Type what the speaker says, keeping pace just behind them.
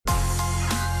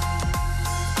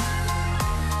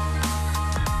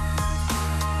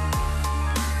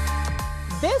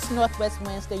Northwest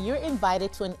Wednesday, you're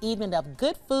invited to an evening of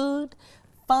good food,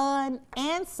 fun,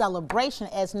 and celebration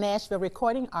as Nashville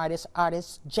recording artist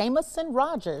Jameson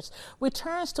Rogers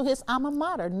returns to his alma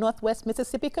mater, Northwest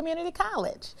Mississippi Community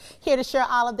College. Here to share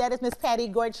all of that is Miss Patty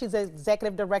Gour. She's the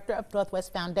Executive Director of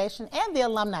Northwest Foundation and the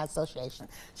Alumni Association.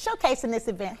 Showcasing this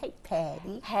event. Hey,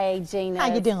 Patty. Hey, Gina.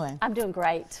 How you doing? I'm doing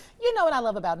great. You know what I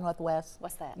love about Northwest?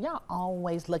 What's that? Y'all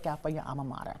always look out for your alma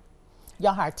mater.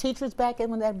 Y'all hired teachers back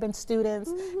in when there have been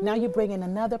students. Now you're bringing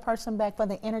another person back for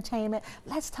the entertainment.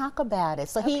 Let's talk about it.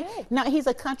 So he's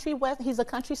a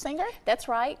country singer? That's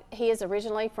right. He is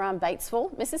originally from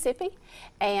Batesville, Mississippi,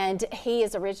 and he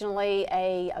is originally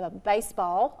a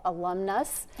baseball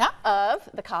alumnus of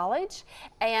the college,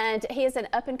 and he is an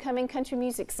up-and-coming country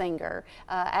music singer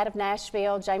out of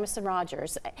Nashville, Jameson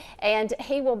Rogers, and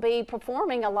he will be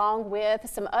performing along with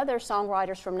some other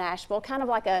songwriters from Nashville, kind of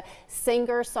like a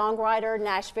singer-songwriter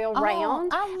Nashville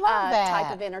round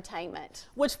type of entertainment.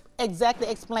 Which exactly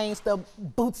explains the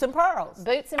Boots and Pearls.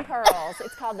 Boots and Pearls.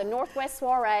 It's called the Northwest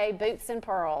Soirée Boots and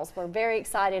Pearls. We're very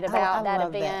excited about that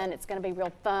event. It's going to be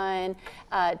real fun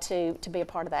to be a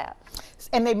part of that.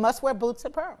 And they must wear boots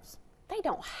and pearls. They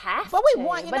don't have to. But we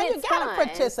want you, but you got to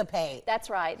participate. That's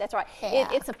right. That's right. Yeah.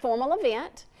 It's a formal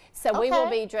event. So we will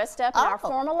be dressed up in our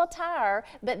formal attire,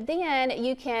 but then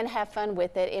you can have fun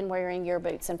with it in wearing your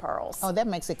boots and pearls. Oh, that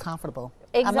makes it comfortable.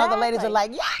 Exactly. I know the ladies are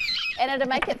like, yeah! And it'll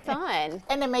make it fun.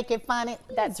 And to make it fun.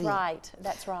 That's right.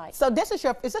 That's right. So this is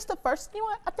is this the first,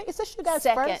 I think, is this you guys'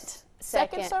 first?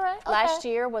 Second soiree? Okay. Last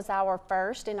year was our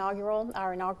first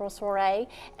inaugural soiree,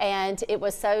 and it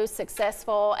was so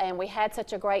successful, and we had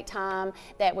such a great time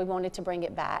that we wanted to bring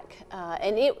it back.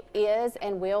 And it is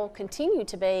and will continue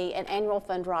to be an annual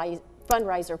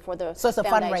fundraiser for the foundation. So it's a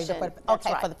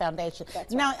fundraiser for the foundation.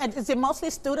 That's now, is it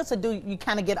mostly students, or do you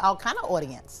kind of get all kind of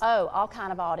audience? Oh, all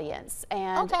kind of audience.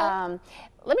 And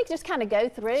let me just kind of go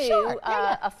through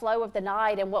a flow of the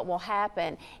night, and what will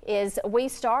happen is we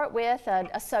start with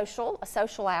a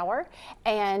social hour,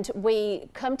 and we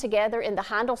come together in the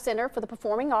Heindl Center for the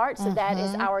Performing Arts. So that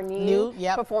is our new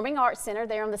Performing Arts Center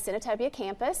there on the Senatobia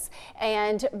campus.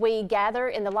 And we gather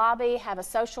in the lobby, have a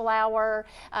social hour.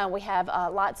 We have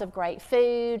lots of great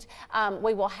food.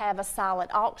 We will have a silent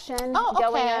auction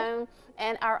going on.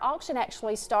 And our auction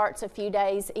actually starts a few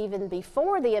days even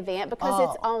before the event because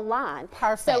it's online.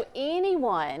 Perfect. So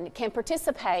anyone can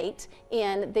participate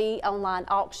in the online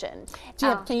auction.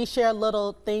 Can you share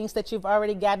little things that you've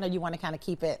already gotten, or you want to kind of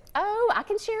keep it? Oh, I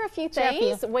can share a few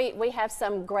things. We have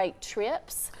some great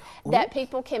trips that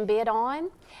people can bid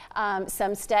on.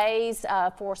 Some stays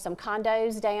for some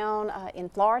condos down in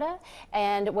Florida,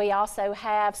 and we also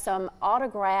have some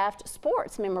autographed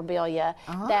sports memorabilia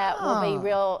that will be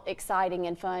real exciting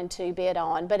and fun to bid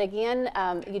on. But again,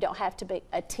 you don't have to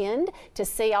attend to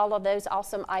see all of those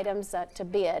awesome items to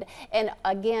bid. And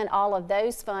again, all of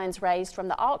those funds raised from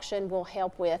the auction will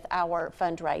help with our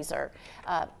fundraiser.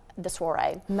 The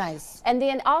soiree. Nice. And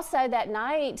then also that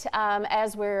night,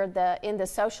 as we're in the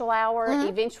social hour,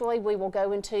 eventually we will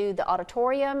go into the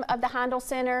auditorium of the Heindl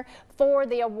Center for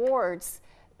the awards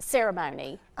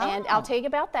ceremony. And I'll tell you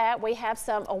about that. We have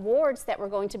some awards that we're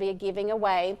going to be giving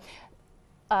away.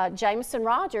 Jameson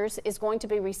Rogers is going to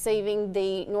be receiving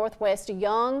the Northwest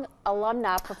Young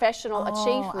Alumni Professional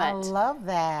Achievement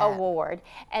Award.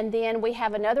 And then we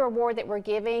have another award that we're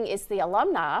giving is the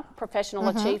Alumni Professional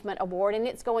Achievement Award, and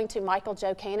it's going to Michael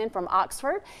Joe Cannon from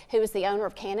Oxford, who is the owner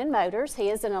of Cannon Motors. He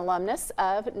is an alumnus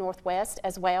of Northwest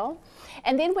as well.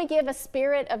 And then we give a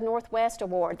Spirit of Northwest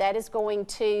Award. That is going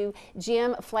to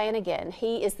Jim Flanagan.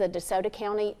 He is the DeSoto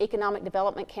County Economic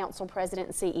Development Council President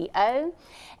and CEO.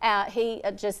 He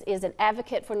just is an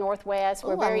advocate for Northwest.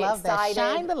 We're very excited.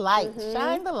 Shine the light.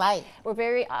 Shine the light. We're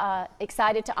very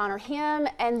excited to honor him.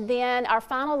 And then our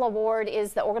final award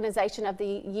is the Organization of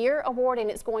the Year Award, and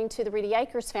it's going to the Reedy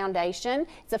Acres Foundation.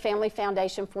 It's a family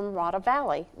foundation from Rada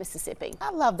Valley, Mississippi.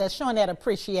 I love that, showing that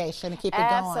appreciation and keep it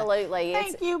going. Absolutely.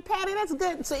 Thank you, Patty. That's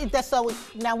good. So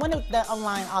now, when does the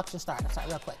online auction start? Sorry,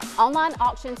 real quick. Online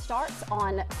auction starts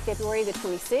on February the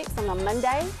 26th on a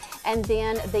Monday, and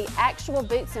then the actual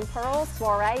Boots and Pearls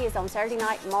soiree is on Saturday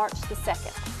night, March the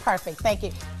 2nd. Perfect. Thank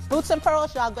you. Boots and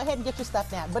Pearls, y'all, go ahead and get your stuff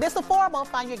now. But it's affordable.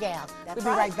 Find your gals. We'll be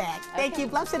right back. Thank you.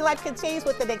 Bluff City Life continues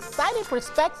with an exciting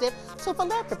perspective to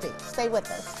philanthropy. Stay with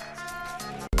us.